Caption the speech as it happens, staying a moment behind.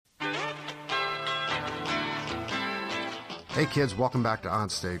Hey kids, welcome back to On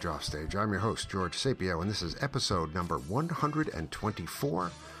Stage, Off Stage. I'm your host, George Sapio, and this is episode number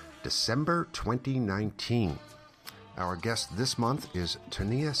 124, December 2019. Our guest this month is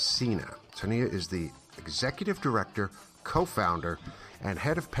Tonia Sina. Tonia is the Executive Director, Co-Founder, and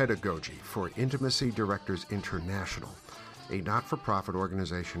Head of Pedagogy for Intimacy Directors International, a not-for-profit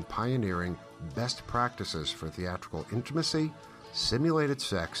organization pioneering best practices for theatrical intimacy, simulated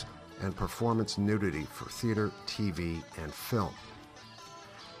sex, and performance nudity for theater, TV, and film.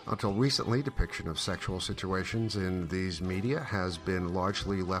 Until recently, depiction of sexual situations in these media has been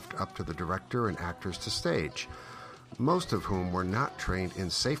largely left up to the director and actors to stage, most of whom were not trained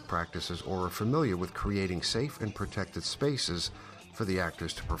in safe practices or are familiar with creating safe and protected spaces for the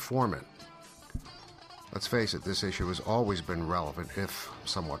actors to perform in. Let's face it, this issue has always been relevant, if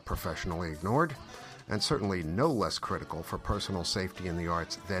somewhat professionally ignored, and certainly no less critical for personal safety in the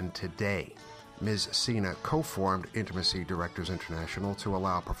arts than today. Ms. Sina co-formed Intimacy Directors International to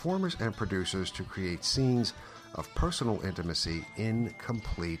allow performers and producers to create scenes of personal intimacy in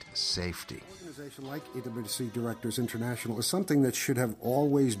complete safety. An organization like Intimacy Directors International is something that should have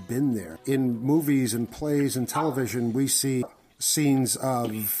always been there. In movies and plays and television, we see scenes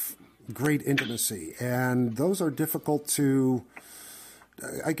of great intimacy, and those are difficult to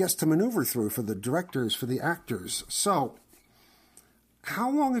maneuver through for the directors, for the actors. So,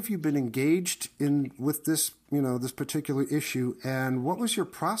 how long have you been engaged with this, this particular issue, and what was your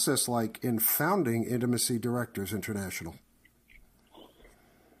process like in founding Intimacy Directors International?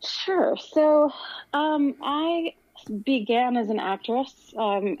 Sure. So, I began as an actress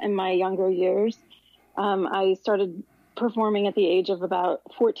in my younger years. I started performing at the age of about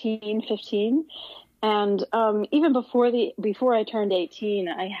 14, 15. And even before I turned 18,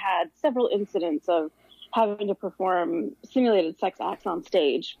 I had several incidents of having to perform simulated sex acts on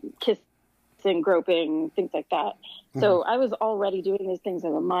stage, kissing, groping, things like that. Mm-hmm. So I was already doing these things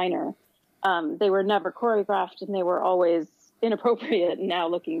as a minor. They were never choreographed, and they were always inappropriate now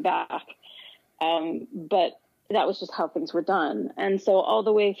looking back. But that was just how things were done. And so all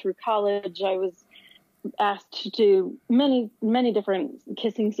the way through college, I was asked to do many, many different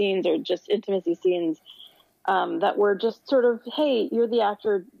kissing scenes or just intimacy scenes that were just sort of, hey, you're the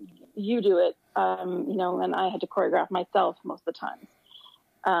actor, you do it, and I had to choreograph myself most of the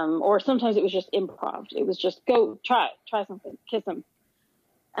time. Or sometimes it was just improv. It was just go, try something, kiss him.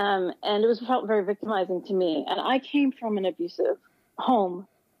 And it felt very victimizing to me. And I came from an abusive home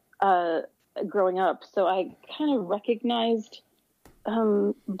growing up, so I kind of recognized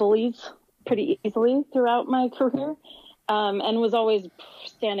bullies pretty easily throughout my career, and was always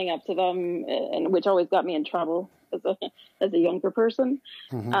standing up to them, and which always got me in trouble as a younger person.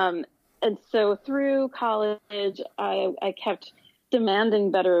 Mm-hmm. And so through college, I kept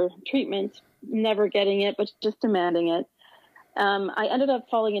demanding better treatment, never getting it, but just demanding it. I ended up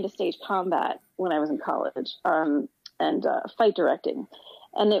falling into stage combat when I was in college, and fight directing.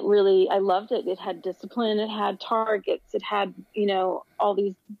 And I loved it. It had discipline, it had targets, it had, all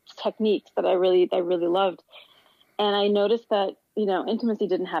these techniques that I really loved. And I noticed that, intimacy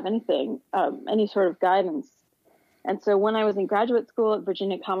didn't have anything, any sort of guidance. And so when I was in graduate school at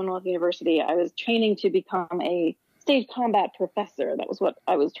Virginia Commonwealth University, I was training to become a stage combat professor. That was what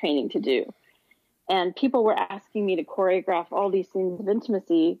I was training to do. And people were asking me to choreograph all these scenes of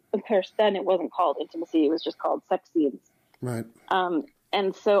intimacy. Of course, then it wasn't called intimacy. It was just called sex scenes. Right.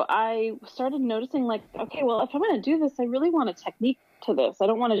 And so I started noticing, okay, well, if I'm going to do this, I really want a technique to this. I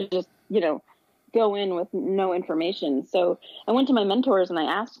don't want to just, go in with no information. So I went to my mentors and I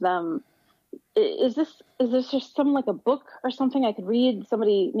asked them, is this just some like a book or something I could read?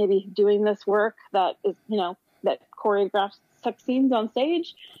 Somebody maybe doing this work that is, that choreographs sex scenes on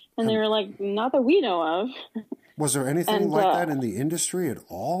stage? And they were like, not that we know of. Was there anything like that in the industry at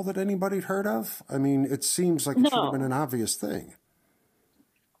all that anybody'd heard of? I mean, it seems like it should have been an obvious thing.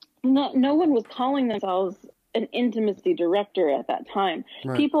 No one was calling themselves an intimacy director at that time.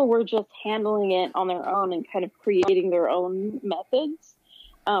 Right. People were just handling it on their own and kind of creating their own methods,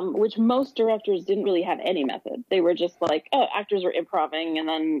 which most directors didn't really have any method. They were just like, oh, actors are improving, and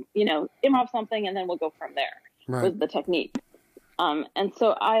then, improv something, and then we'll go from there, right, was the technique. And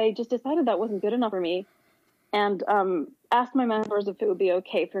so I just decided that wasn't good enough for me, and asked my mentors if it would be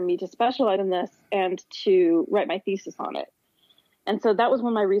okay for me to specialize in this and to write my thesis on it. And so that was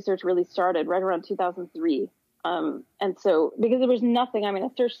when my research really started, right around 2003. And so, because there was nothing, I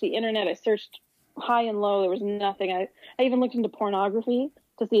searched the internet, I searched high and low, there was nothing. I even looked into pornography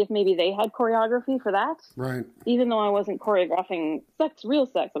to see if maybe they had choreography for that. Right. Even though I wasn't choreographing real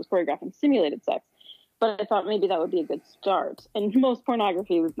sex, I was choreographing simulated sex. But I thought maybe that would be a good start. And most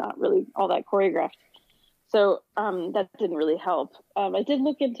pornography was not really all that choreographed. So that didn't really help. I did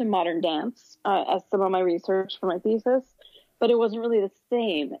look into modern dance as some of my research for my thesis, but it wasn't really the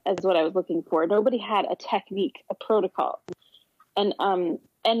same as what I was looking for. Nobody had a technique, a protocol. And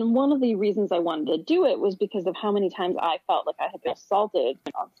one of the reasons I wanted to do it was because of how many times I felt like I had been assaulted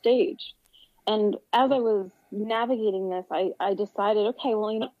on stage. And as I was navigating this, I decided, okay,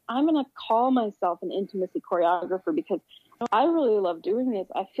 well, I'm going to call myself an intimacy choreographer because I really love doing this.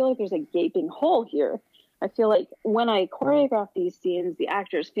 I feel like there's a gaping hole here. I feel like when I choreograph these scenes, the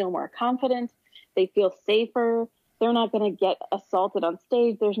actors feel more confident. They feel safer. They're not going to get assaulted on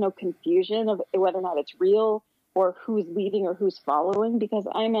stage. There's no confusion of whether or not it's real or who's leading or who's following, because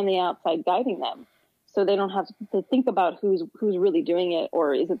I'm on the outside guiding them. So they don't have to think about who's really doing it,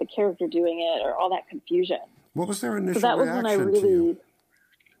 or is it the character doing it, or all that confusion. What was their initial that was reaction when I really, to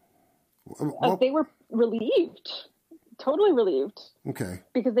you? They were relieved, totally relieved. Okay.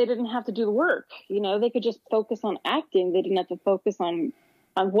 Because they didn't have to do the work. They could just focus on acting. They didn't have to focus on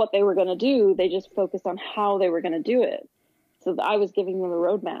what they were going to do. They just focused on how they were going to do it. So I was giving them a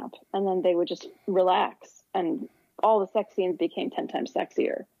roadmap, and then they would just relax, and all the sex scenes became 10 times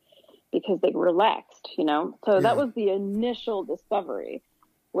sexier because they relaxed, So that was the initial discovery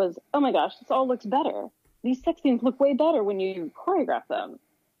was, oh my gosh, this all looks better. These sex scenes look way better when you choreograph them.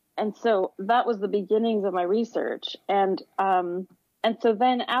 And so that was the beginnings of my research. And so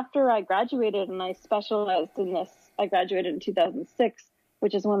then after I graduated and I specialized in this, I graduated in 2006,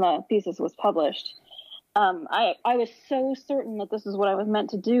 which is when the thesis was published. I was so certain that this is what I was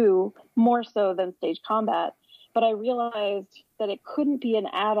meant to do, more so than stage combat. But I realized that it couldn't be an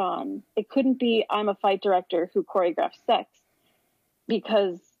add-on. It couldn't be, I'm a fight director who choreographs sex,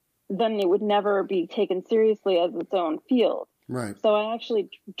 because then it would never be taken seriously as its own field. Right. So I actually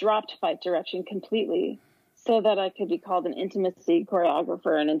dropped fight direction completely so that I could be called an intimacy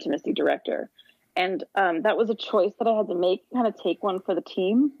choreographer and intimacy director. And that was a choice that I had to make, kind of take one for the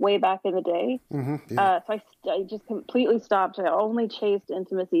team way back in the day. Mm-hmm, yeah. So I just completely stopped. I only chased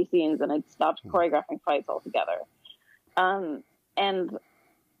intimacy scenes, and I stopped choreographing fights altogether. And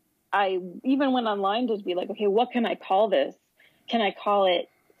I even went online to be like, okay, what can I call this? Can I call it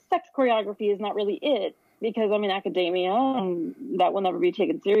sex choreography is not really it, because I'm in academia and that will never be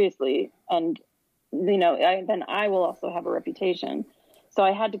taken seriously. And, then I will also have a reputation. So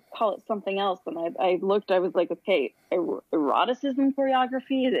I had to call it something else. And I looked, I was like, okay, eroticism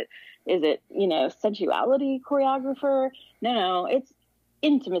choreography? Is it, sensuality choreographer? No, it's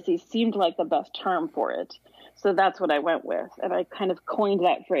intimacy seemed like the best term for it. So that's what I went with. And I kind of coined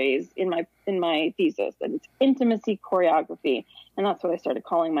that phrase in my thesis, and it's intimacy choreography. And that's what I started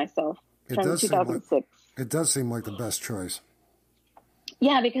calling myself from 2006. It does seem like the best choice.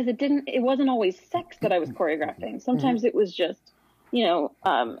 Yeah, because it wasn't always sex that I was choreographing. Sometimes it was just,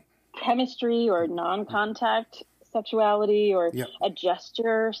 chemistry or non-contact sexuality or a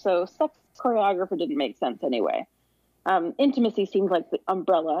gesture. So sex choreographer didn't make sense anyway. Intimacy seemed like the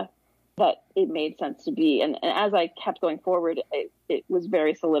umbrella that it made sense to be. And as I kept going forward, it was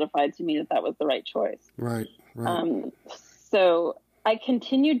very solidified to me that was the right choice. Right. So I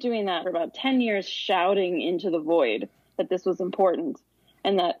continued doing that for about 10 years, shouting into the void that this was important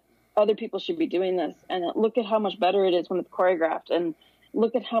and that other people should be doing this. And look at how much better it is when it's choreographed, and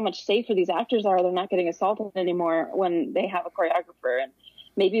look at how much safer these actors are. They're not getting assaulted anymore when they have a choreographer. And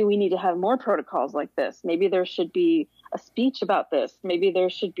maybe we need to have more protocols like this. Maybe there should be a speech about this. Maybe there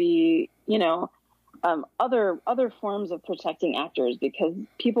should be, other forms of protecting actors, because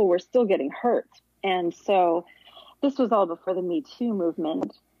people were still getting hurt. And so this was all before the Me Too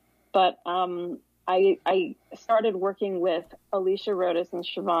movement. But I started working with Alicia Rodas and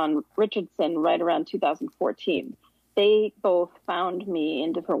Siobhan Richardson right around 2014. They both found me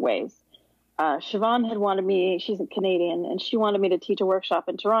in different ways. Siobhan had wanted me, she's a Canadian, and she wanted me to teach a workshop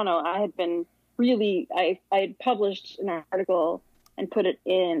in Toronto. I had published an article and put it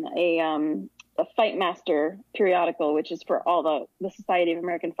in a Fight Master periodical, which is for all the Society of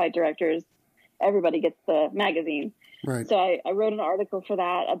American Fight Directors. Everybody gets the magazine. Right. So I wrote an article for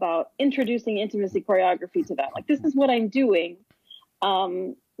that about introducing intimacy choreography to that. Like, this is what I'm doing.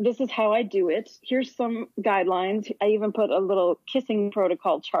 This is how I do it. Here's some guidelines. I even put a little kissing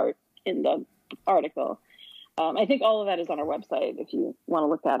protocol chart in the article. I think all of that is on our website if you want to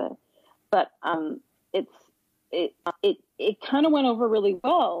look at it. But it kind of went over really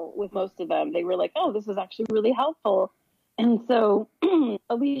well with most of them. They were like, oh, this is actually really helpful. And so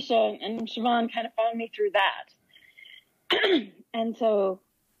Alicia and Siobhan kind of found me through that. And so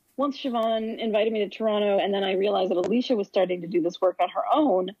once Siobhan invited me to Toronto, and then I realized that Alicia was starting to do this work on her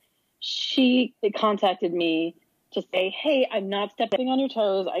own, she contacted me to say, hey, I'm not stepping on your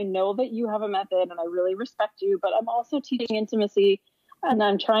toes. I know that you have a method and I really respect you, but I'm also teaching intimacy and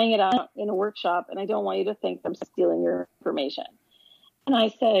I'm trying it out in a workshop and I don't want you to think I'm stealing your information. And I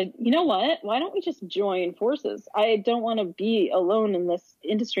said, you know what? Why don't we just join forces? I don't want to be alone in this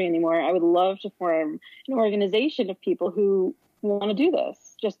industry anymore. I would love to form an organization of people who want to do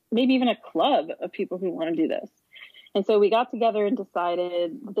this, just maybe even a club of people who want to do this. And so we got together and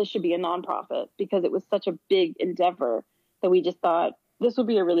decided this should be a nonprofit because it was such a big endeavor that we just thought this would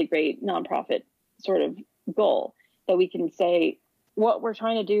be a really great nonprofit sort of goal, that we can say what we're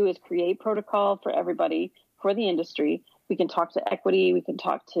trying to do is create protocol for everybody, for the industry. We can talk to Equity, we can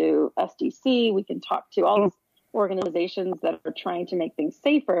talk to SDC, we can talk to all these organizations that are trying to make things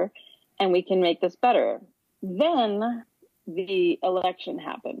safer, and we can make this better. Then the election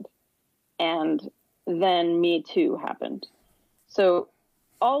happened, and then Me Too happened. So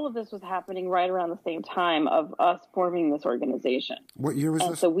all of this was happening right around the same time of us forming this organization. What year was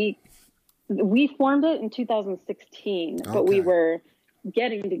this? So we formed it in 2016, but we were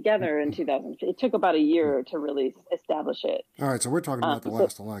getting together in 2000. It took about a year to really establish it. All right, so we're talking about the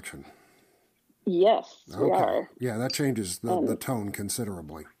last election. Yes, we are. Yeah, that changes the tone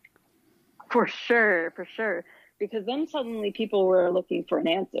considerably. For sure. Because then suddenly people were looking for an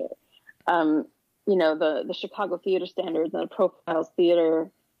answer. The Chicago Theater Standards and the Profiles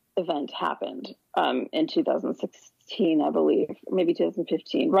Theater event happened in 2016, I believe, maybe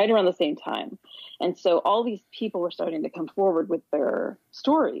 2015, right around the same time. And so all these people were starting to come forward with their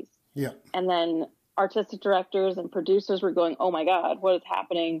stories. Yeah. And then artistic directors and producers were going, oh my God, what is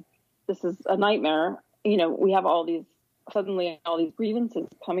happening? This is a nightmare. We have all these grievances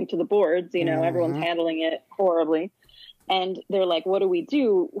coming to the boards, everyone's handling it horribly. And they're like, what do we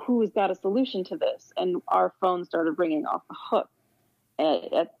do? Who's got a solution to this? And our phone started ringing off the hook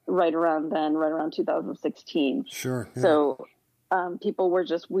right around 2016. Sure. Yeah. So people were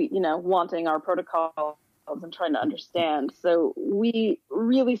just, wanting our protocols and trying to understand. So we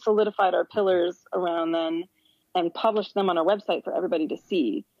really solidified our pillars around then and published them on our website for everybody to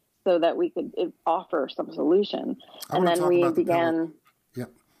see so that we could offer some solution. And then we began.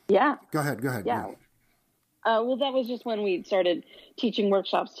 Yeah. Go ahead. Yeah. Well, that was just when we started teaching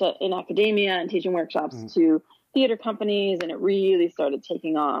workshops in academia and teaching workshops to theater companies, and it really started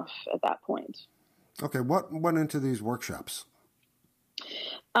taking off at that point. Okay, what went into these workshops?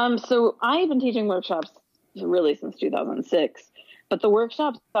 So I've been teaching workshops really since 2006, but the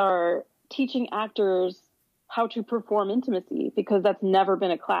workshops are teaching actors how to perform intimacy because that's never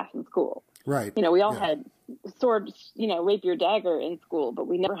been a class in school. Right. We all had swords, rape your dagger in school, but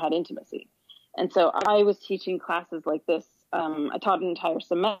we never had intimacy. And so I was teaching classes like this. I taught an entire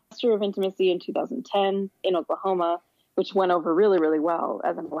semester of intimacy in 2010 in Oklahoma, which went over really, really well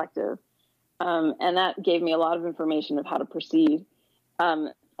as an elective. And that gave me a lot of information of how to proceed.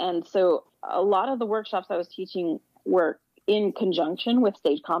 And so a lot of the workshops I was teaching were in conjunction with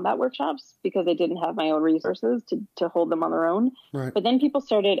stage combat workshops because I didn't have my own resources to hold them on their own. Right. But then people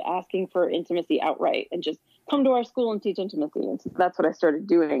started asking for intimacy outright and just come to our school and teach intimacy. And so that's what I started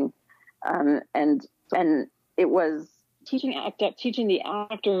doing. And it was teaching the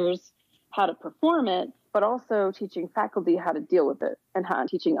actors how to perform it, but also teaching faculty how to deal with it and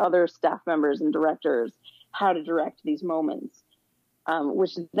teaching other staff members and directors how to direct these moments,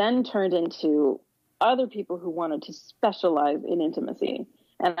 which then turned into other people who wanted to specialize in intimacy.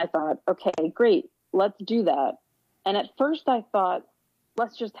 And I thought, okay, great, let's do that. And at first I thought,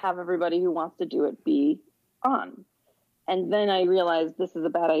 let's just have everybody who wants to do it be on. And then I realized this is a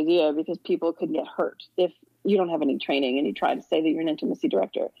bad idea because people could get hurt if you don't have any training and you try to say that you're an intimacy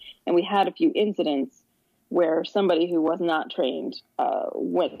director. And we had a few incidents where somebody who was not trained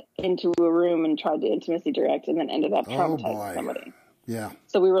went into a room and tried to intimacy direct and then ended up traumatizing somebody. Yeah.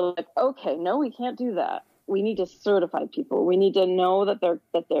 So we were like, okay, no, we can't do that. We need to certify people. We need to know that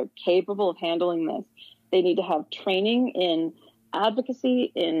they're capable of handling this. They need to have training in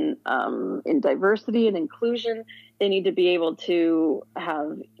advocacy, in diversity and inclusion. They need to be able to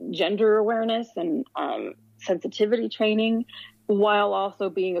have gender awareness and sensitivity training while also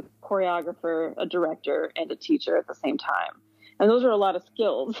being a choreographer, a director, and a teacher at the same time. And those are a lot of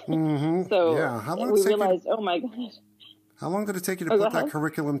skills. Mm-hmm. So yeah. we realized, oh my gosh. How long did it take you to put that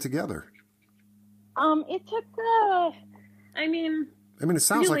curriculum together? It took, it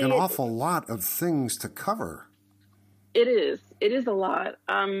sounds like an awful lot of things to cover. It is a lot.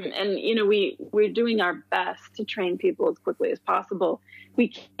 We're doing our best to train people as quickly as possible.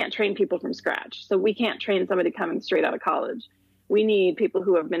 We can't train people from scratch. So we can't train somebody coming straight out of college. We need people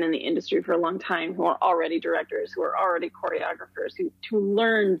who have been in the industry for a long time, who are already directors, who are already choreographers, who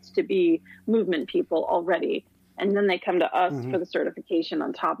learned to be movement people already and then they come to us for the certification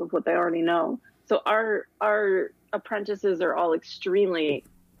on top of what they already know. So our apprentices are all extremely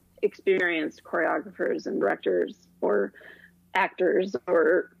experienced choreographers and directors or actors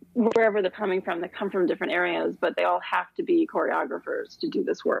or wherever they're coming from. They come from different areas, but they all have to be choreographers to do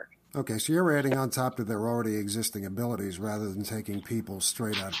this work. Okay, so you're adding on top to their already existing abilities rather than taking people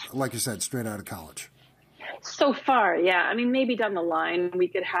straight out, like you said, straight out of college. So far, yeah. I mean, maybe down the line we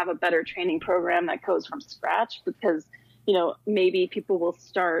could have a better training program that goes from scratch because, you know, maybe people will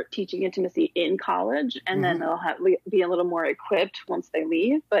start teaching intimacy in college and then they'll be a little more equipped once they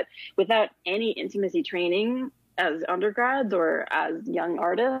leave. But without any intimacy training as undergrads or as young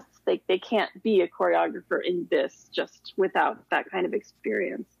artists, they can't be a choreographer in this just without that kind of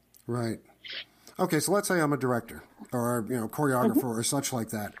experience. Right. Okay, so let's say I'm a director or, you know, choreographer or such like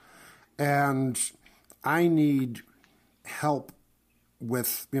that, and I need help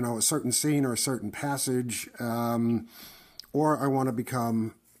with, you know, a certain scene or a certain passage, or I want to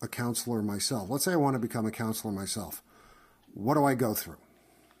become a counselor myself. Let's say I want to become a counselor myself. What do I go through?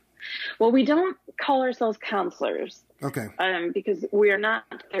 Well, we don't call ourselves counselors. Okay. Because we are not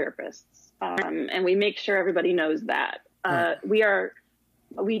therapists, and we make sure everybody knows that. Right.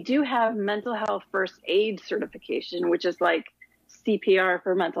 We do have mental health first aid certification, which is like CPR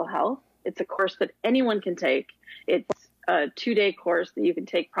for mental health. It's a course that anyone can take. It's a 2-day course that you can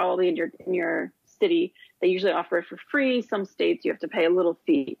take probably in your city. They usually offer it for free. Some states you have to pay a little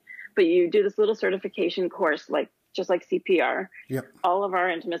fee, but you do this little certification course, just like CPR. Yep. All of our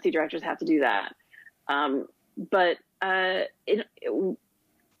intimacy directors have to do that. But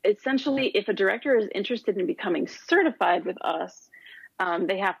essentially, if a director is interested in becoming certified with us,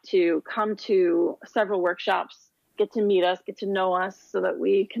 they have to come to several workshops, get to meet us, get to know us so that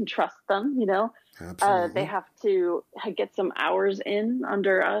we can trust them, you know. Absolutely. They have to get some hours in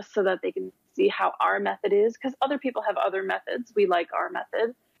under us so that they can see how our method is, because other people have other methods. We like our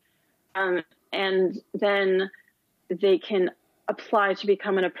method. And then they can apply to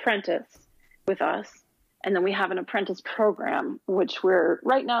become an apprentice with us. And then we have an apprentice program, which we're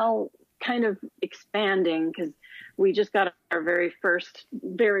right now kind of expanding because we just got our very first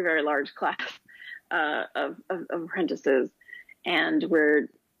very, very large class of apprentices. And we're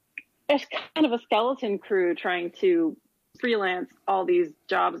kind of a skeleton crew trying to freelance all these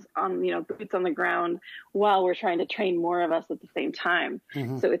jobs on, you know, boots on the ground while we're trying to train more of us at the same time.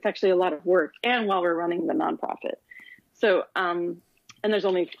 So it's actually a lot of work, and while we're running the nonprofit. So, and there's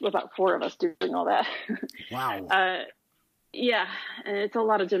only about 4 of us doing all that. Wow. Yeah. And it's a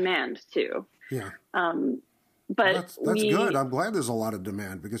lot of demand too. Yeah. But that's good. I'm glad there's a lot of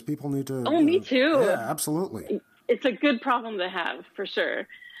demand because people need to. Oh, me too. Yeah, absolutely. It's a good problem to have for sure.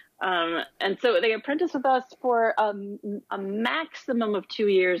 And so they apprentice with us for a maximum of 2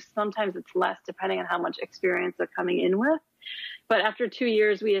 years. Sometimes it's less depending on how much experience they're coming in with. But after 2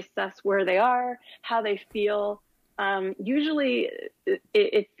 years, we assess where they are, how they feel. Usually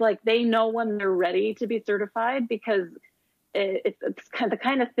it's like they know when they're ready to be certified because it's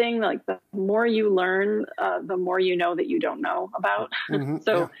kind of thing, like the more you learn, the more you know that you don't know about.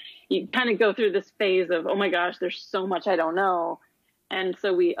 So you kind of go through this phase of, oh my gosh, there's so much I don't know. And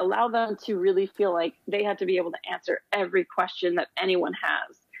so we allow them to really feel like they have to be able to answer every question that anyone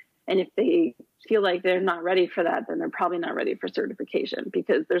has. And if they feel like they're not ready for that, then they're probably not ready for certification,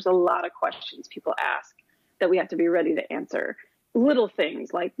 because there's a lot of questions people ask that we have to be ready to answer. Little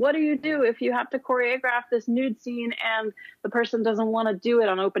things like, what do you do if you have to choreograph this nude scene and the person doesn't want to do it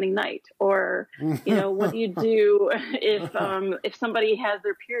on opening night? Or, you know, what do you do if somebody has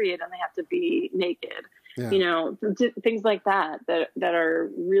their period and they have to be naked? Yeah. You know, things like that are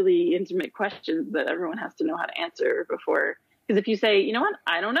really intimate questions that everyone has to know how to answer before. Because if you say, you know what,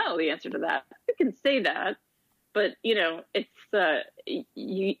 I don't know the answer to that, you can say that. But, you know,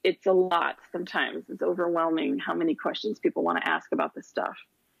 it's a lot sometimes. It's overwhelming how many questions people want to ask about this stuff.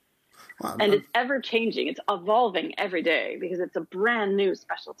 Well, and it's ever changing. It's evolving every day because it's a brand new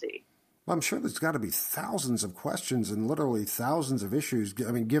specialty. Well, I'm sure there's got to be thousands of questions and literally thousands of issues.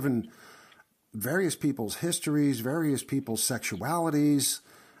 I mean, given various people's histories, various people's sexualities,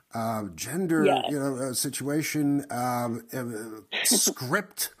 gender, yes. Situation,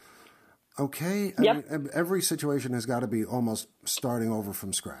 script. Okay. Yep. I mean, every situation has got to be almost starting over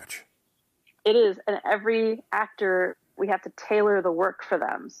from scratch. It is. And every actor, we have to tailor the work for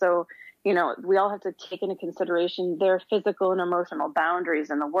them. So, you know, we all have to take into consideration their physical and emotional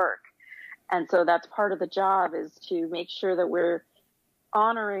boundaries in the work. And so that's part of the job, is to make sure that we're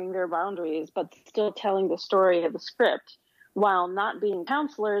honoring their boundaries, but still telling the story of the script while not being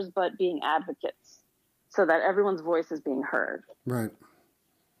counselors, but being advocates so that everyone's voice is being heard. Right.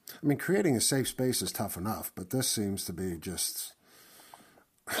 I mean, creating a safe space is tough enough, but this seems to be just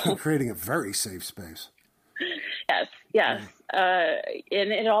creating a very safe space. Yes.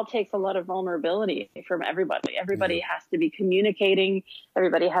 And it all takes a lot of vulnerability from everybody. Everybody has to be communicating.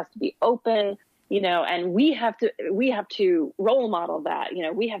 Everybody has to be open, and we have to role model that,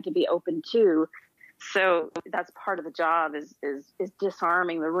 we have to be open too. So that's part of the job is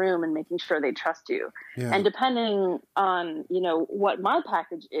disarming the room and making sure they trust you. Yeah. And depending on, what my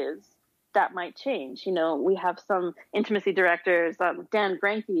package is, that might change. We have some intimacy directors. Dan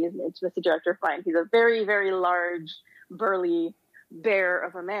Granke is an intimacy director of mine. He's a very, very large, burly bear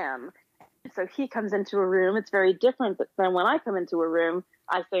of a man. So he comes into a room. It's very different than when I come into a room.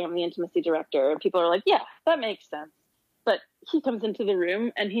 I say I'm the intimacy director. And people are like, yeah, that makes sense. But he comes into the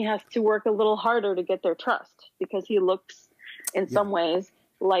room and he has to work a little harder to get their trust because he looks in some ways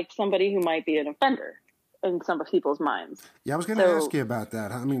like somebody who might be an offender in some of people's minds. Yeah, I was going to ask you about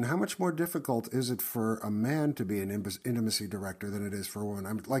that. I mean, how much more difficult is it for a man to be an intimacy director than it is for a woman?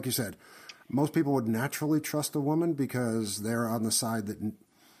 I mean, like you said, most people would naturally trust a woman because they're on the side that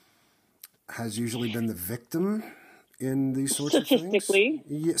has usually been the victim in these sorts of things.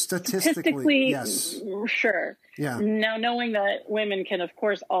 Statistically, yes. Sure. Yeah. Now, knowing that women can, of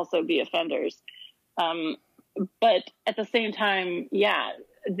course, also be offenders. But at the same time,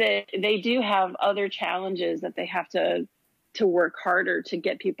 they do have other challenges that they have to work harder to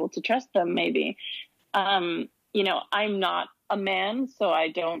get people to trust them, maybe. I'm not a man, so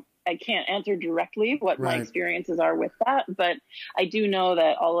I can't answer directly what my experiences are with that. But I do know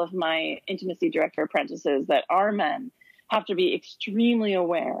that all of my intimacy director apprentices that are men have to be extremely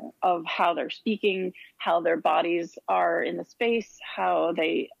aware of how they're speaking, how their bodies are in the space, how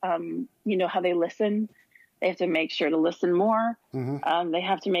they, how they listen. They have to make sure to listen more. Mm-hmm. They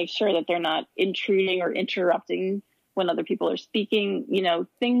have to make sure that they're not intruding or interrupting when other people are speaking.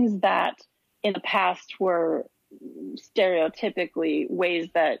 Things that in the past were stereotypically ways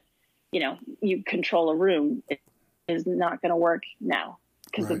that, you control a room is not going to work now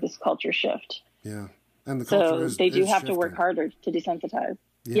because of this culture shift. Yeah. And the culture they do have shifting. To work harder to desensitize.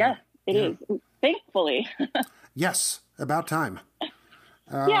 Yeah, it is. Thankfully. Yes. About time.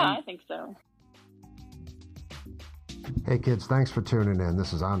 I think so. Hey kids, thanks for tuning in.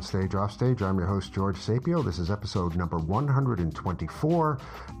 This is On Stage, Off Stage. I'm your host, George Sapio. This is episode number 124,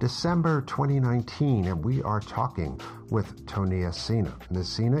 December 2019, and we are talking with Tonia Sina. Ms.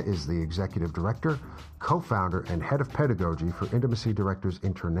 Sina is the executive director, co-founder, and head of pedagogy for Intimacy Directors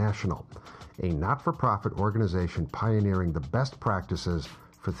International, a not-for-profit organization pioneering the best practices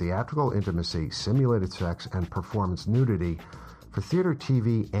for theatrical intimacy, simulated sex, and performance nudity for theater,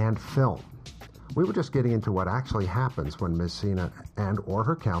 TV, and film. We were just getting into what actually happens when Ms. Sina and or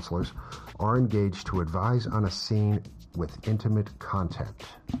her counselors are engaged to advise on a scene with intimate content.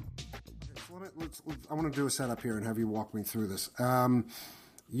 I want to do a setup here and have you walk me through this.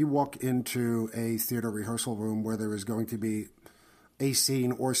 You walk into a theater rehearsal room where there is going to be a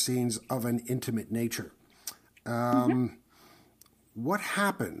scene or scenes of an intimate nature. What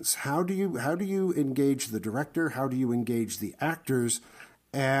happens? How do you engage the director? How do you engage the actors?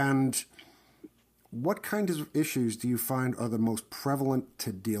 And what kinds of issues do you find are the most prevalent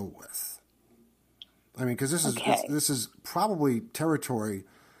to deal with? I mean, because this is probably territory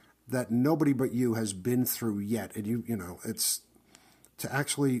that nobody but you has been through yet, and it's to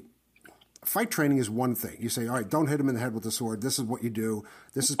actually fight training is one thing. You say, all right, don't hit him in the head with the sword. This is what you do.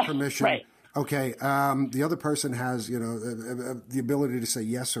 This is permission. Right. Okay. The other person has the ability to say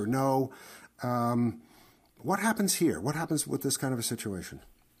yes or no. What happens here? What happens with this kind of a situation?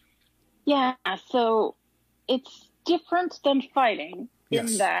 Yeah, so it's different than fighting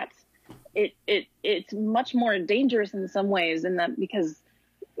in that it's much more dangerous in some ways, in that because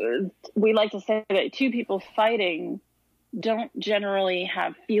we like to say that two people fighting don't generally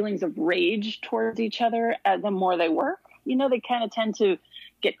have feelings of rage towards each other the more they work. They kind of tend to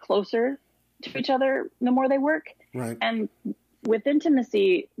get closer to each other the more they work. Right. And with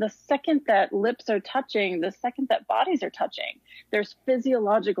intimacy, the second that lips are touching, the second that bodies are touching, there's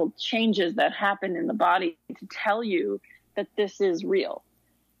physiological changes that happen in the body to tell you that this is real.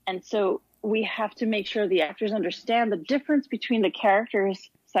 And so we have to make sure the actors understand the difference between the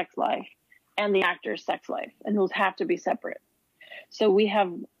character's sex life and the actor's sex life, and those have to be separate. So we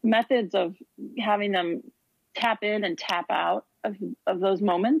have methods of having them tap in and tap out of those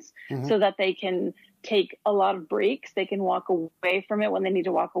moments so that they can take a lot of breaks. They can walk away from it when they need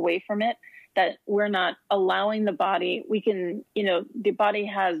to walk away from it, that we're not allowing the body. We can, the body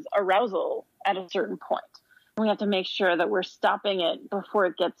has arousal at a certain point. We have to make sure that we're stopping it before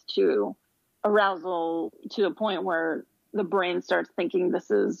it gets to arousal to a point where the brain starts thinking this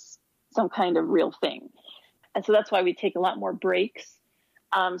is some kind of real thing. And so that's why we take a lot more breaks.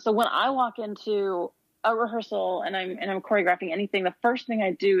 So when I walk into a rehearsal and I'm choreographing anything, the first thing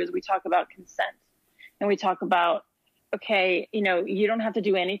I do is we talk about consent, and we talk about, okay, you don't have to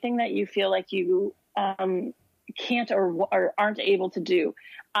do anything that you feel like you can't or aren't able to do.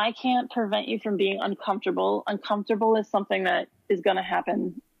 I can't prevent you from being uncomfortable. Uncomfortable is something that is going to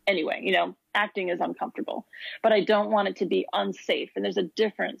happen anyway. Acting is uncomfortable, but I don't want it to be unsafe. And there's a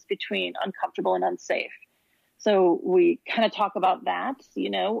difference between uncomfortable and unsafe. So we kind of talk about that.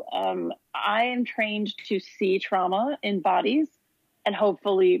 I am trained to see trauma in bodies and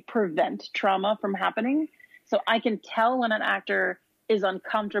hopefully prevent trauma from happening. So I can tell when an actor is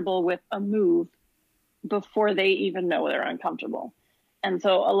uncomfortable with a move before they even know they're uncomfortable. And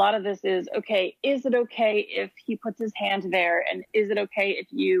so a lot of this is, okay, is it okay if he puts his hand there? And is it okay if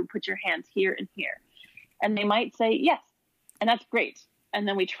you put your hands here and here? And they might say yes, and that's great. And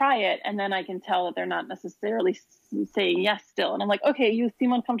then we try it, and then I can tell that they're not necessarily saying yes still. And I'm like, okay, you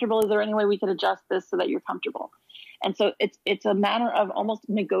seem uncomfortable. Is there any way we could adjust this so that you're comfortable? And so it's a matter of almost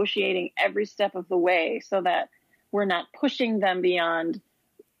negotiating every step of the way so that we're not pushing them beyond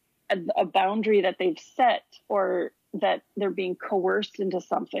a boundary that they've set, or that they're being coerced into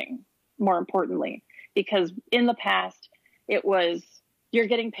something, more importantly. Because in the past, it was, you're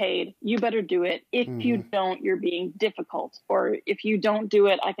getting paid, you better do it. If you don't, you're being difficult. Or if you don't do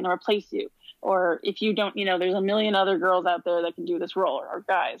it, I can replace you. Or if you don't, there's a million other girls out there that can do this role, or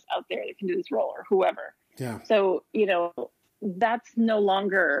guys out there that can do this role, or whoever. Yeah. So, that's no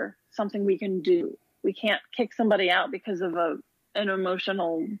longer something we can do. We can't kick somebody out because of an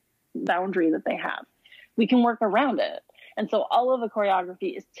emotional boundary that they have. We can work around it. And so all of the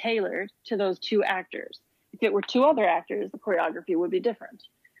choreography is tailored to those two actors. If it were two other actors, the choreography would be different.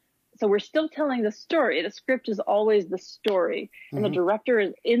 So we're still telling the story. The script is always the story, and the director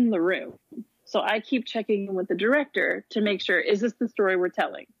is in the room. So I keep checking in with the director to make sure, is this the story we're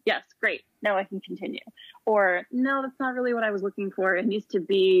telling? Yes, great. Now I can continue. Or, no, that's not really what I was looking for. It needs to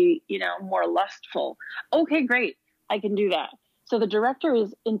be, more lustful. Okay, great. I can do that. So the director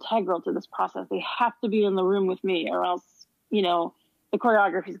is integral to this process. They have to be in the room with me, or else, the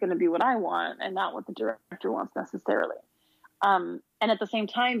choreography is going to be what I want and not what the director wants necessarily. And at the same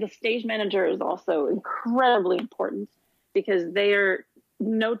time, the stage manager is also incredibly important, because they are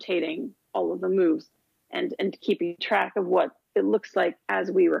notating all of the moves and keeping track of what it looks like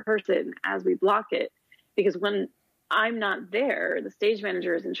as we rehearse it and as we block it. Because when I'm not there, the stage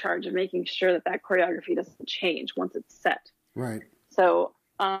manager is in charge of making sure that choreography doesn't change once it's set. Right. So,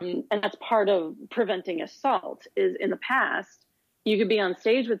 and that's part of preventing assault. Is in the past, you could be on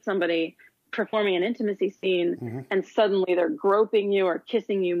stage with somebody performing an intimacy scene, and suddenly they're groping you or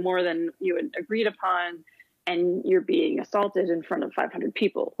kissing you more than you had agreed upon, and you're being assaulted in front of 500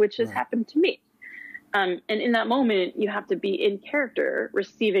 people, which has happened to me. And in that moment, you have to be in character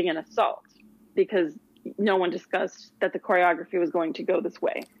receiving an assault, because no one discussed that the choreography was going to go this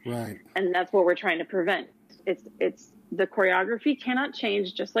way. Right. And that's what we're trying to prevent. It's the choreography cannot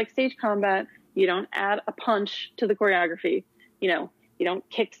change, just like stage combat. You don't add a punch to the choreography. You don't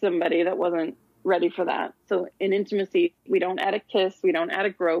kick somebody that wasn't ready for that. So in intimacy, we don't add a kiss, we don't add a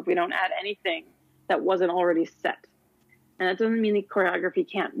grope, we don't add anything that wasn't already set. And that doesn't mean the choreography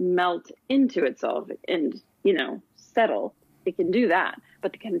can't melt into itself and, settle. It can do that,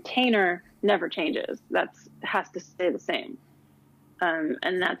 but the container never changes. Has to stay the same.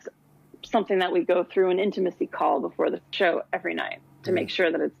 And that's something that we go through an intimacy call before the show every night to make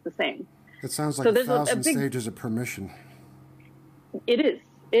sure that it's the same. It sounds like 1,000 stages of permission. It is.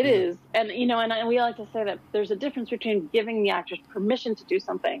 It is. And, and we like to say that there's a difference between giving the actors permission to do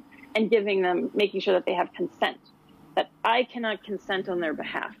something and making sure that they have consent. That I cannot consent on their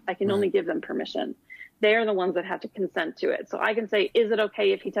behalf. I can only give them permission. They're the ones that have to consent to it. So I can say, is it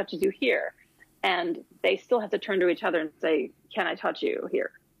okay if he touches you here? And they still have to turn to each other and say, can I touch you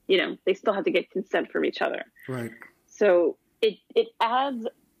here? They still have to get consent from each other. Right. So it adds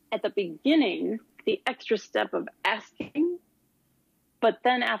at the beginning the extra step of asking. But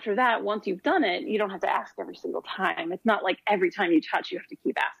then after that, once you've done it, you don't have to ask every single time. It's not like every time you touch, you have to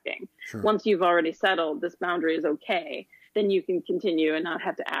keep asking. Sure. Once you've already settled this boundary is okay, then you can continue and not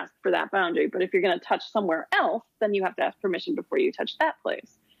have to ask for that boundary. But if you're going to touch somewhere else, then you have to ask permission before you touch that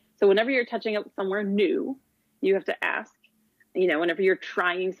place. So whenever you're touching up somewhere new, you have to ask. Whenever you're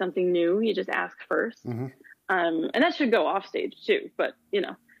trying something new, you just ask first. And that should go off stage too, but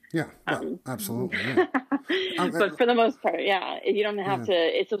Yeah, well, absolutely. Yeah. But for the most part, you don't have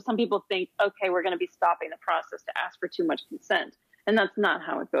to. So some people think, okay, we're going to be stopping the process to ask for too much consent, and that's not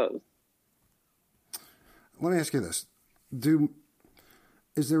how it goes. Let me ask you this: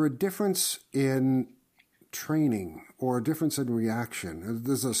 is there a difference in training or a difference in reaction?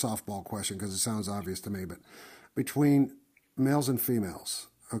 This is a softball question because it sounds obvious to me, but between males and females,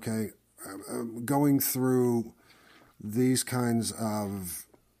 okay, going through these kinds of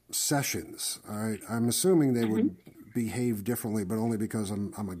sessions, all right, I'm assuming they would behave differently, but only because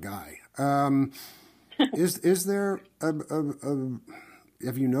I'm a guy. Is there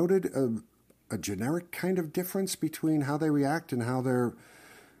have you noted a generic kind of difference between how they react and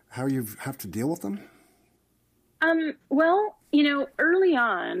how you have to deal with them? Well, early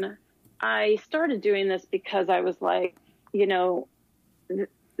on, I started doing this because I was like,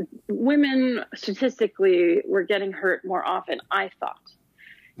 women statistically were getting hurt more often, I thought.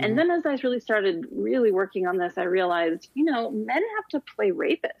 And then as I really started working on this, I realized, men have to play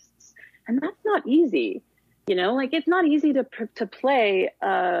rapists, and that's not easy. It's not easy to play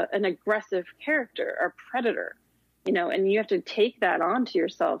an aggressive character or predator, and you have to take that onto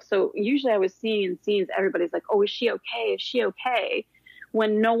yourself. So usually I was seeing in scenes, everybody's like, oh, is she okay? Is she okay?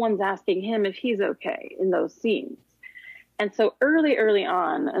 When no one's asking him if he's okay in those scenes. And so early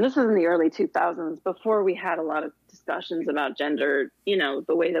on, and this was in the early 2000s, before we had a lot of discussions about gender, the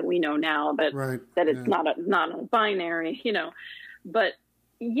way that we know now, that it's not a binary, But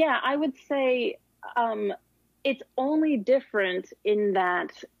yeah, I would say it's only different in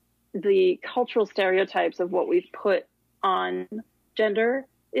that the cultural stereotypes of what we've put on gender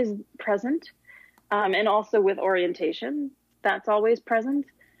is present, and also with orientation, that's always present.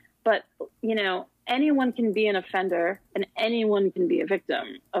 But, anyone can be an offender and anyone can be a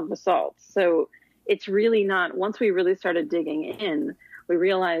victim of assault. So it's really not, once we really started digging in, we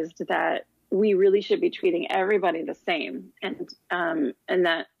realized that we really should be treating everybody the same. And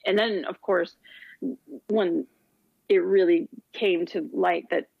then of course, when it really came to light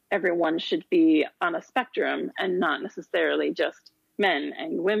that everyone should be on a spectrum and not necessarily just men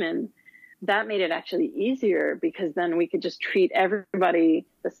and women, that made it actually easier because then we could just treat everybody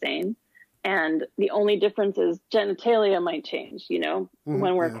the same. And the only difference is genitalia might change,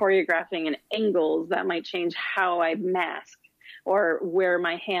 when we're choreographing and angles, that might change how I mask or where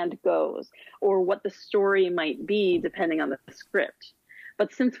my hand goes or what the story might be depending on the script.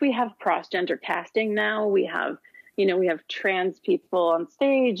 But since we have cross-gender casting now, we have trans people on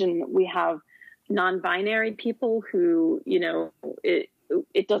stage and we have non-binary people who,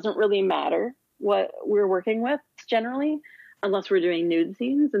 it doesn't really matter what we're working with generally, unless we're doing nude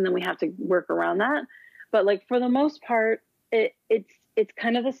scenes, and then we have to work around that. But for the most part, it's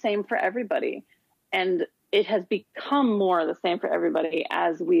kind of the same for everybody. And it has become more the same for everybody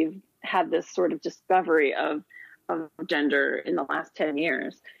as we've had this sort of discovery of gender in the last 10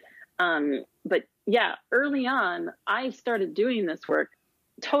 years. But yeah, early on, I started doing this work,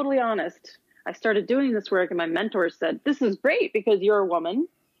 totally honest. I started doing this work and my mentor said, this is great because you're a woman.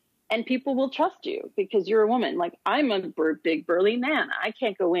 And people will trust you because you're a woman. I'm a big burly man. I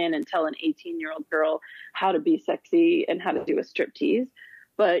can't go in and tell an 18-year-old girl how to be sexy and how to do a striptease,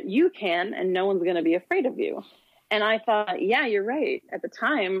 but you can, and no one's going to be afraid of you. And I thought, yeah, you're right. At the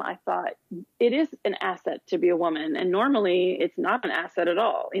time, I thought it is an asset to be a woman. And normally it's not an asset at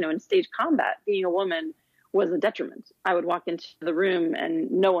all. In stage combat, being a woman was a detriment. I would walk into the room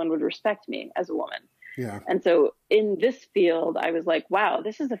and no one would respect me as a woman. Yeah. And so in this field, I was like, wow,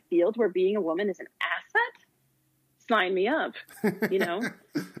 this is a field where being a woman is an asset? Sign me up,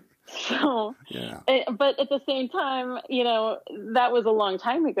 So, yeah. But at the same time, that was a long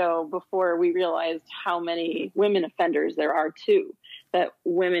time ago before we realized how many women offenders there are too, that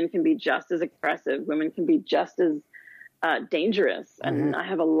women can be just as aggressive, women can be just as dangerous. And I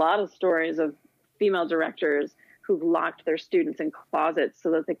have a lot of stories of female directors who've locked their students in closets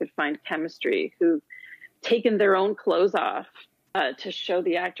so that they could find chemistry, who've taken their own clothes off to show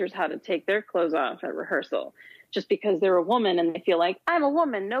the actors how to take their clothes off at rehearsal, just because they're a woman and they feel like, I'm a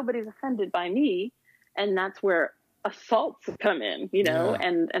woman, nobody's offended by me. And that's where assaults come in,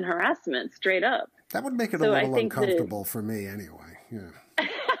 and harassment straight up. That would make it a little uncomfortable for me anyway. Yeah.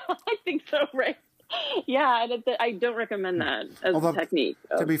 I think so, right? Yeah, I don't recommend that as a technique.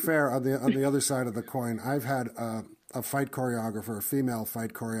 To be fair, on the other side of the coin, I've had a fight choreographer, a female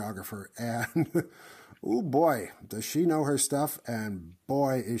fight choreographer, and oh boy, does she know her stuff, and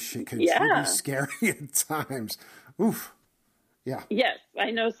boy, can she be scary at times. Oof. Yeah. Yes,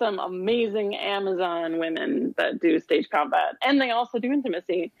 I know some amazing Amazon women that do stage combat, and they also do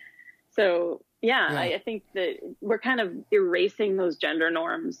intimacy. So yeah. I think that we're kind of erasing those gender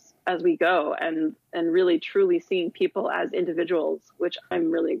norms as we go and really truly seeing people as individuals, which I'm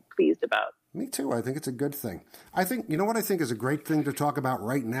really pleased about. Me too. I think it's a good thing. I think, what I think is a great thing to talk about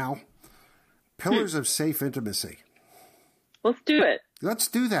right now? Pillars of safe intimacy. Let's do it. Let's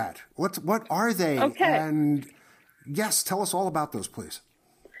do that. What are they? Okay. And yes, tell us all about those, please.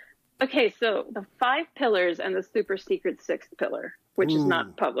 Okay, so the 5 pillars and the super secret 6th pillar, which is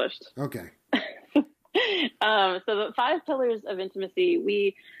not published. Okay. So the 5 pillars of intimacy,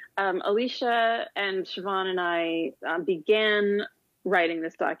 we, Alicia and Siobhan and I began writing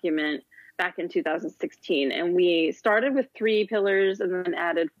this document back in 2016, and we started with 3 pillars and then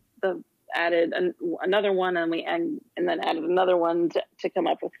added another one, and then added another one to come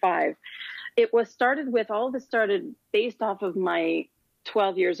up with 5. All of this started based off of my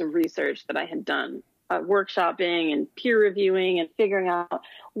 12 years of research that I had done, workshopping and peer reviewing and figuring out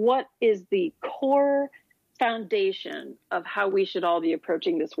what is the core foundation of how we should all be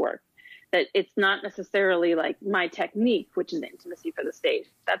approaching this work. That it's not necessarily like my technique, which is intimacy for the stage.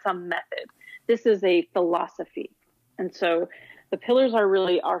 That's a method. This is a philosophy. And so the pillars are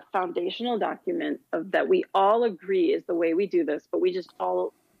really our foundational document that we all agree is the way we do this, but we just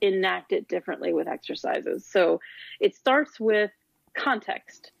all enact it differently with exercises. So it starts with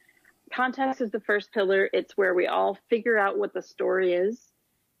context. Context is the first pillar. It's where we all figure out what the story is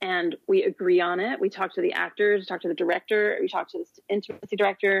and we agree on it. We talk to the actors, talk to the director, we talk to the intimacy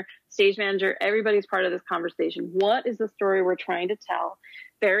director, stage manager. Everybody's part of this conversation. What is the story we're trying to tell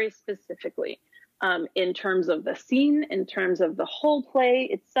very specifically, in terms of the scene, in terms of the whole play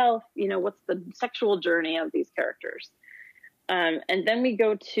itself? What's the sexual journey of these characters? And then we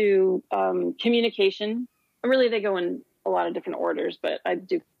go to communication. Really, they go in a lot of different orders, but I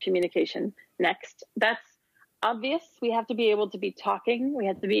do communication next. That's obvious. We have to be able to be talking.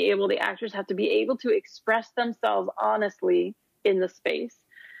 The actors have to be able to express themselves honestly in the space.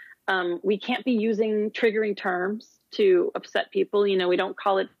 We can't be using triggering terms to upset people. We don't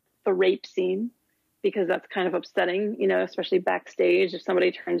call it the rape scene because that's kind of upsetting, especially backstage. If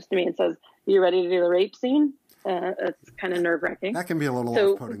somebody turns to me and says, "You ready to do the rape scene?" It's kind of nerve-wracking. That can be a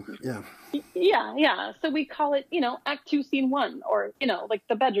little off-putting. Yeah. Yeah. So we call it, Act 2, Scene 1, or, like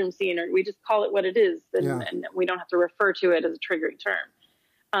the bedroom scene, or we just call it what it is. And we don't have to refer to it as a triggering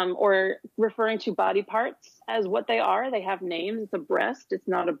term. Or referring to body parts as what they are. They have names. It's a breast. It's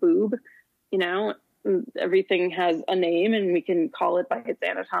not a boob. Everything has a name and we can call it by its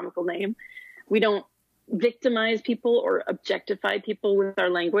anatomical name. We don't victimize people or objectify people with our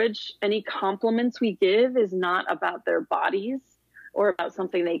language. Any compliments we give is not about their bodies or about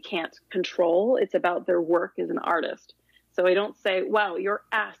something they can't control. It's about their work as an artist. So I don't say, "Wow, your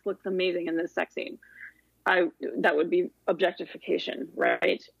ass looks amazing in this sex scene." That would be objectification,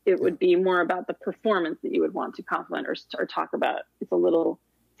 right? It would be more about the performance that you would want to compliment or talk about. It's a little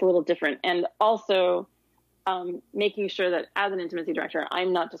different. And also making sure that as an intimacy director,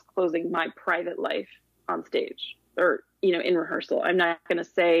 I'm not disclosing my private life on stage or, in rehearsal. I'm not going to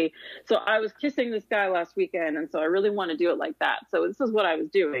say, "So I was kissing this guy last weekend, and so I really want to do it like that. So this is what I was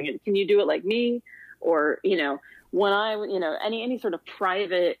doing. And can you do it like me?" Or, when any sort of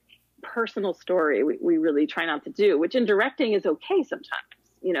private, personal story, we really try not to do, which in directing is okay sometimes.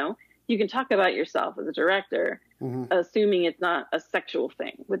 You can talk about yourself as a director, assuming it's not a sexual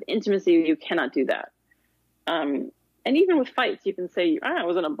thing. With intimacy, you cannot do that. And even with fights, you can say, "I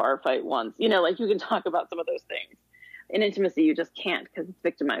was in a bar fight once." You can talk about some of those things. In intimacy, you just can't because it's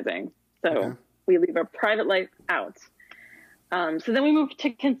victimizing. So we leave our private life out. So then we move to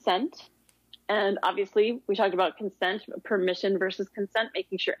consent. And obviously, we talked about consent, permission versus consent,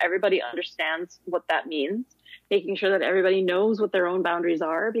 making sure everybody understands what that means, making sure that everybody knows what their own boundaries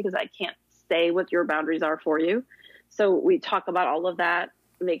are, because I can't say what your boundaries are for you. So we talk about all of that,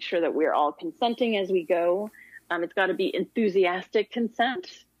 make sure that we're all consenting as we go. It's got to be enthusiastic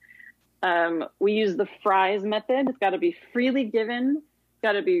consent. We use the Fry's method. It's got to be freely given. It's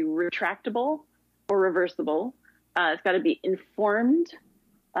got to be retractable or reversible. It's got to be informed.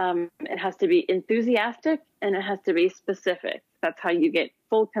 It has to be enthusiastic, and it has to be specific. That's how you get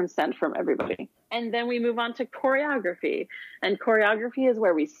full consent from everybody. And then we move on to choreography. And choreography is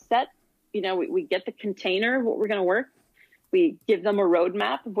where we set, we get the container of what we're going to work. We give them a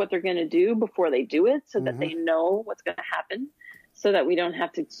roadmap of what they're going to do before they do it so that they know what's going to happen, so that we don't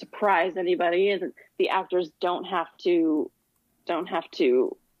have to surprise anybody, and the actors don't have to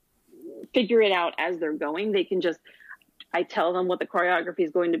figure it out as they're going. They can I tell them what the choreography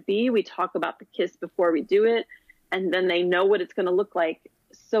is going to be. We talk about the kiss before we do it, and then they know what it's going to look like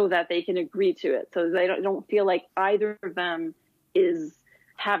so that they can agree to it. So they don't feel like either of them is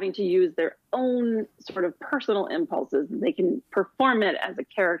having to use their own sort of personal impulses. They can perform it as a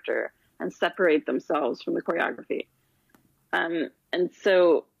character and separate themselves from the choreography. And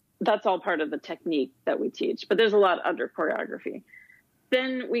so that's all part of the technique that we teach, but there's a lot under choreography.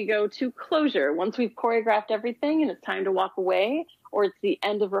 Then we go to closure. Once we've choreographed everything and it's time to walk away, or it's the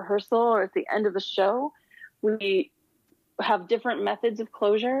end of rehearsal, or it's the end of the show, we have different methods of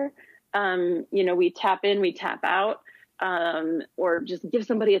closure. We tap in, we tap out, or just give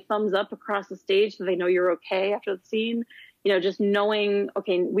somebody a thumbs up across the stage so they know you're okay after the scene. Just knowing,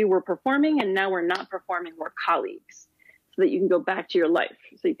 okay, we were performing and now we're not performing, we're colleagues, so that you can go back to your life.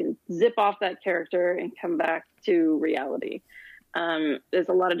 So you can zip off that character and come back to reality. There's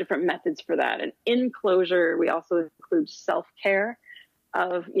a lot of different methods for that. And in closure, we also include self-care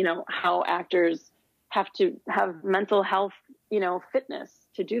of, how actors have to have mental health, fitness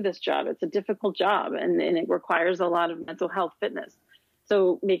to do this job. It's a difficult job and it requires a lot of mental health fitness.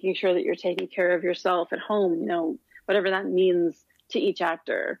 So making sure that you're taking care of yourself at home, whatever that means to each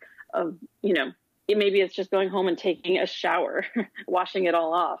actor of, maybe it's just going home and taking a shower, washing it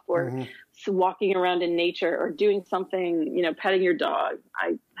all off, or walking around in nature, or doing something, petting your dog.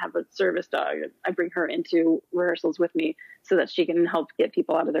 I have a service dog. I bring her into rehearsals with me so that she can help get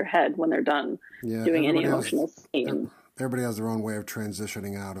people out of their head when they're done doing any emotional scene. Everybody has their own way of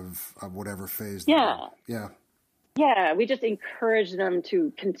transitioning out of whatever phase. Yeah. We just encourage them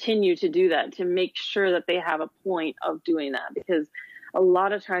to continue to do that, to make sure that they have a point of doing that, because a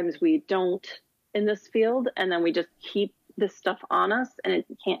lot of times we don't in this field, and then we just keep this stuff on us and it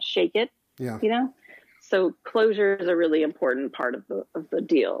can't shake it. So closure is a really important part of the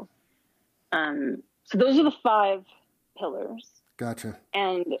deal. So those are the 5 pillars. Gotcha.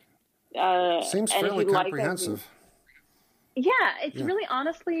 And seems fairly comprehensive. It's really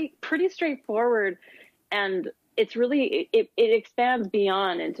honestly pretty straightforward, and it's really it expands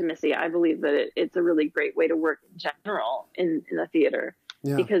beyond intimacy. I believe that it's a really great way to work in general in the theater,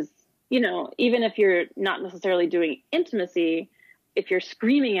 because even if you're not necessarily doing intimacy, if you're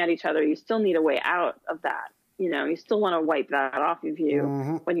screaming at each other, you still need a way out of that. You still want to wipe that off of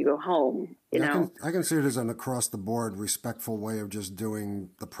you when you go home. I can see it as an across-the-board respectful way of just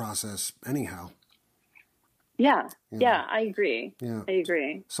doing the process anyhow. Yeah, I agree. Yeah. I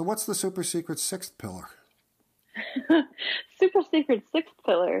agree. So what's the super secret 6th pillar? Super secret 6th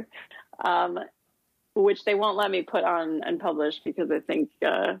pillar, which they won't let me put on and publish because I think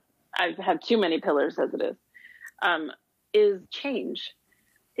I have too many pillars as it is change.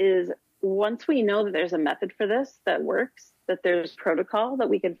 Is once we know that there's a method for this that works, that there's protocol that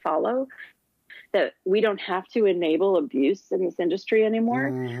we can follow, that we don't have to enable abuse in this industry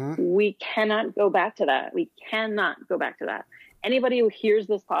anymore, we cannot go back to that. We cannot go back to that. Anybody who hears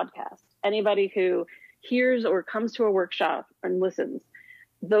this podcast, anybody who hears or comes to a workshop and listens,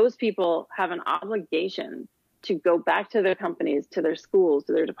 those people have an obligation to go back to their companies, to their schools,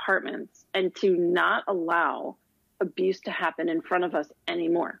 to their departments, and to not allow abuse to happen in front of us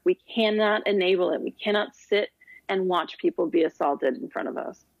anymore. We cannot enable it. We cannot sit and watch people be assaulted in front of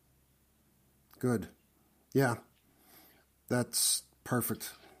us. Good. Yeah. That's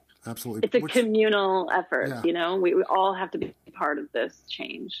perfect. Absolutely. It's a communal effort, we all have to be part of this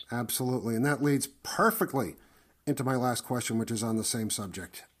change. Absolutely. And that leads perfectly into my last question, which is on the same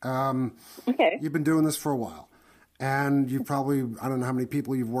subject. Okay. You've been doing this for a while, and you probably, I don't know how many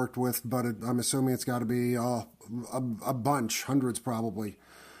people you've worked with, but I'm assuming it's got to be a bunch, hundreds probably.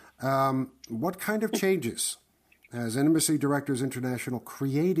 What kind of changes has Intimacy Directors International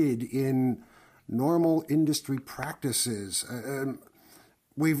created in normal industry practices?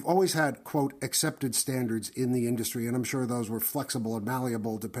 We've always had, quote, accepted standards in the industry, and I'm sure those were flexible and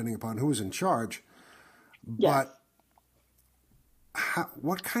malleable depending upon who's in charge. Yes. But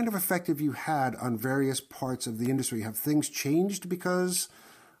what kind of effect have you had on various parts of the industry? Have things changed because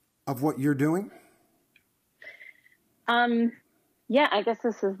of what you're doing? Yeah, I guess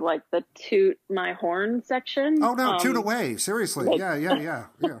this is like the toot my horn section. Oh, no, toot away. Seriously. Like, yeah.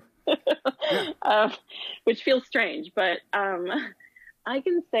 Which feels strange, but I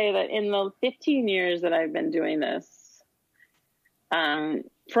can say that in the 15 years that I've been doing this,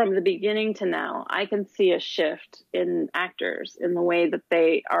 from the beginning to now, I can see a shift in actors in the way that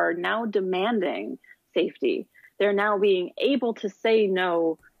they are now demanding safety. They're now being able to say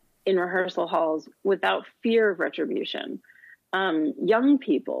no in rehearsal halls without fear of retribution. Young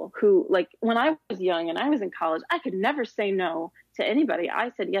people who, like when I was young and I was in college, I could never say no to anybody.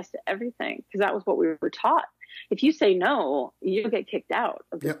 I said yes to everything because that was what we were taught. If you say no, you'll get kicked out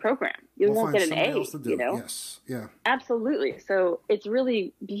of this program. You won't get an A, Yes. Yeah. Absolutely. So it's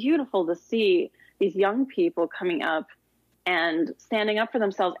really beautiful to see these young people coming up and standing up for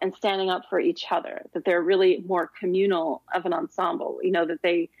themselves and standing up for each other, that they're really more communal of an ensemble, that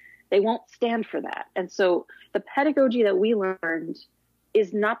they won't stand for that. And so the pedagogy that we learned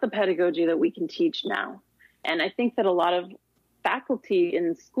is not the pedagogy that we can teach now. And I think that a lot of faculty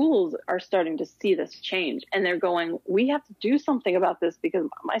in schools are starting to see this change, and they're going, we have to do something about this because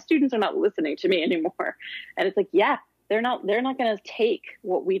my students are not listening to me anymore. And it's like, yeah, they're not going to take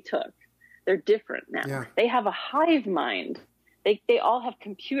what we took. They're different now. Yeah. They have a hive mind. They all have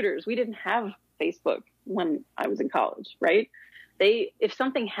computers. We didn't have Facebook when I was in college, right? If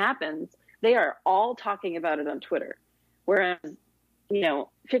something happens, they are all talking about it on Twitter. Whereas,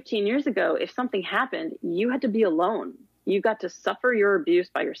 15 years ago, if something happened, you had to be alone. You got to suffer your abuse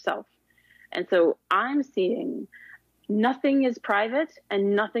by yourself. And so I'm seeing nothing is private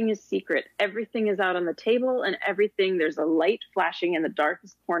and nothing is secret. Everything is out on the table, and there's a light flashing in the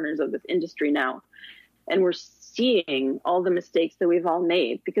darkest corners of this industry now. And we're seeing all the mistakes that we've all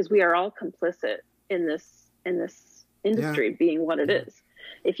made because we are all complicit in this industry being what it is.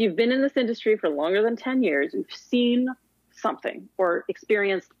 If you've been in this industry for longer than 10 years, you've seen something or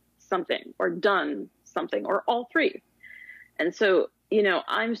experienced something or done something or all three. And so,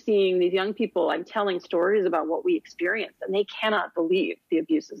 I'm seeing these young people, I'm telling stories about what we experienced, and they cannot believe the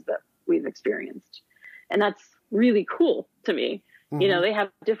abuses that we've experienced. And that's really cool to me. Mm-hmm. They have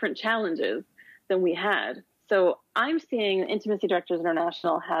different challenges than we had. So I'm seeing Intimacy Directors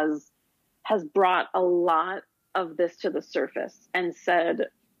International has brought a lot of this to the surface and said,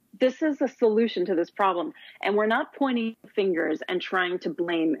 this is a solution to this problem. And we're not pointing fingers and trying to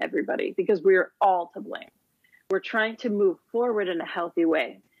blame everybody because we're all to blame. We're trying to move forward in a healthy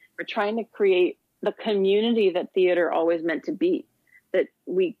way. We're trying to create the community that theater always meant to be, that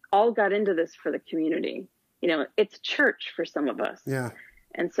we all got into this for the community. It's church for some of us. Yeah.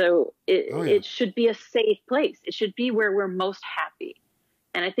 And so it should be a safe place. It should be where we're most happy.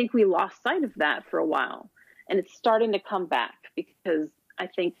 And I think we lost sight of that for a while. And it's starting to come back because I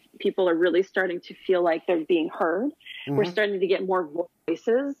think people are really starting to feel like they're being heard. Mm-hmm. We're starting to get more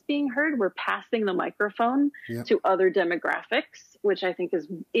voices being heard. We're passing the microphone to other demographics, which I think is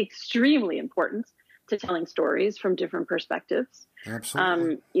extremely important to telling stories from different perspectives.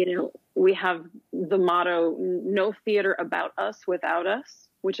 Absolutely. We have the motto, no theater about us without us,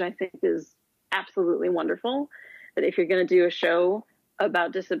 which I think is absolutely wonderful. That if you're going to do a show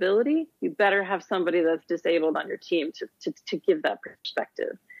about disability, you better have somebody that's disabled on your team to give that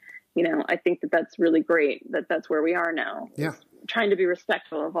perspective. I think that's really great that's where we are now. Yeah. Trying to be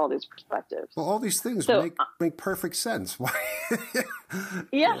respectful of all these perspectives. Well, all these things make perfect sense. Why?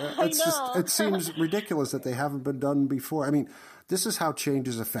 Yeah, I know. It seems ridiculous that they haven't been done before. I mean, this is how change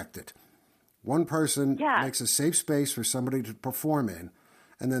is affected. One person makes a safe space for somebody to perform in,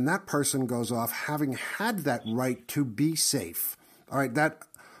 and then that person goes off having had that right to be safe. All right, that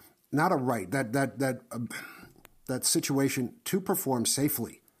situation to perform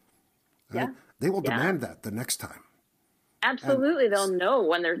safely. Right? Yeah, they will demand that the next time. Absolutely, they'll know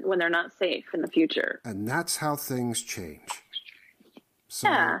when they're not safe in the future. And that's how things change. So,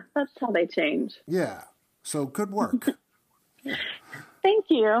 that's how they change. Yeah. So good work. Thank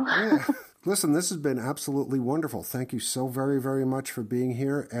you. Yeah. Listen, this has been absolutely wonderful. Thank you so very, very much for being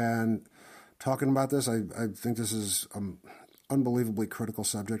here and talking about this. I think this is unbelievably critical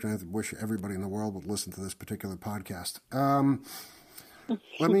subject, and I wish everybody in the world would listen to this particular podcast.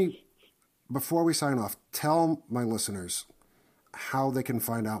 Let me, before we sign off, tell my listeners how they can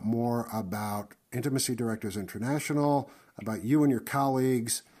find out more about Intimacy Directors International, about you and your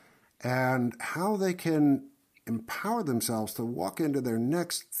colleagues, and how they can empower themselves to walk into their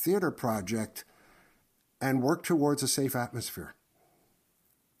next theater project and work towards a safe atmosphere.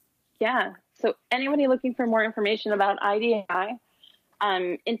 Yeah. So anybody looking for more information about IDI,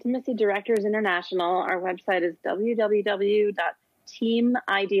 Intimacy Directors International, our website is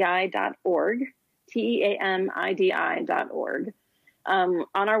www.teamidi.org, teamidi.org. On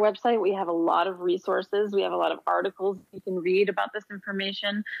our website, we have a lot of resources. We have a lot of articles you can read about this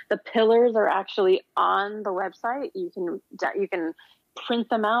information. The pillars are actually on the website. You can print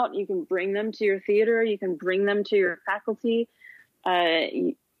them out. You can bring them to your theater. You can bring them to your faculty.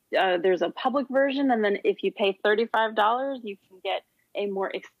 There's a public version, and then if you pay $35, you can get a more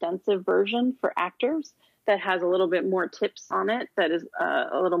extensive version for actors that has a little bit more tips on it, that is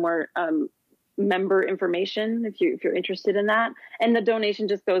a little more member information if you're interested in that. And the donation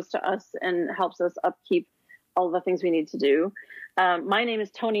just goes to us and helps us upkeep all the things we need to do. My name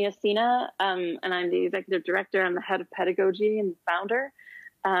is Tonia Sina, and I'm the executive director. I'm the head of pedagogy and founder.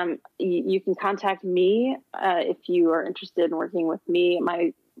 You can contact me if you are interested in working with me.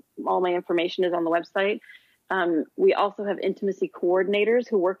 All my information is on the website. We also have intimacy coordinators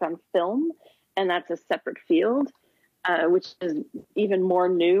who work on film, and that's a separate field, which is even more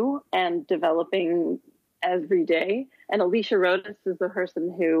new and developing every day. And Alicia Rodas is the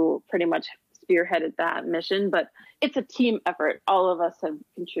person who pretty much spearheaded that mission, but it's a team effort. All of us have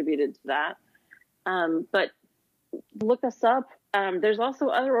contributed to that. But look us up. There's also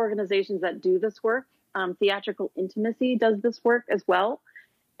other organizations that do this work. Theatrical Intimacy does this work as well.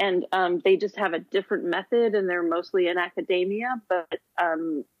 And they just have a different method, and they're mostly in academia. But,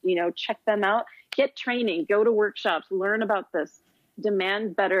 check them out. Get training. Go to workshops. Learn about this.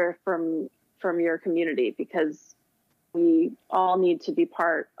 Demand better from your community, because we all need to be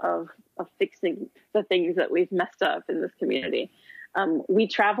part of fixing the things that we've messed up in this community. We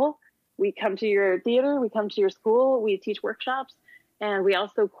travel. We come to your theater. We come to your school. We teach workshops. And we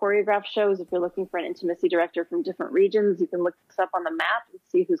also choreograph shows. If you're looking for an intimacy director from different regions, you can look us up on the map and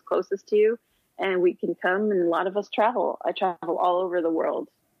see who's closest to you. And we can come, and a lot of us travel. I travel all over the world.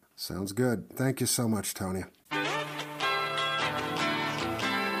 Sounds good. Thank you so much, Tonia.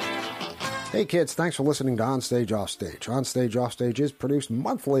 Hey kids, thanks for listening to Onstage Offstage. Onstage Offstage is produced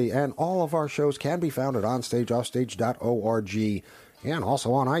monthly, and all of our shows can be found at onstageoffstage.org and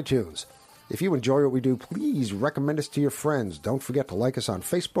also on iTunes. If you enjoy what we do, please recommend us to your friends. Don't forget to like us on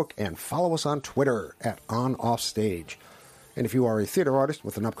Facebook and follow us on Twitter at OnOffStage. And if you are a theater artist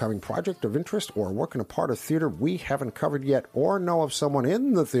with an upcoming project of interest or work in a part of theater we haven't covered yet, or know of someone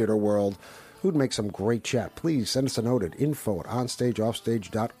in the theater world who'd make some great chat, please send us a note at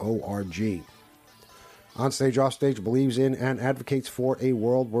info@onstageoffstage.org. Onstage Offstage believes in and advocates for a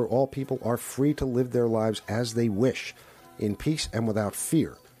world where all people are free to live their lives as they wish, in peace and without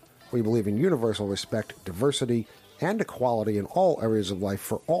fear. We believe in universal respect, diversity, and equality in all areas of life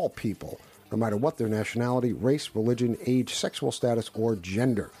for all people, no matter what their nationality, race, religion, age, sexual status, or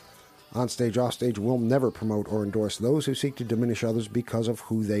gender. Onstage Offstage will never promote or endorse those who seek to diminish others because of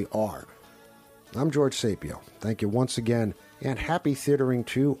who they are. I'm George Sapio. Thank you once again, and happy theatering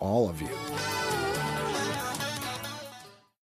to all of you.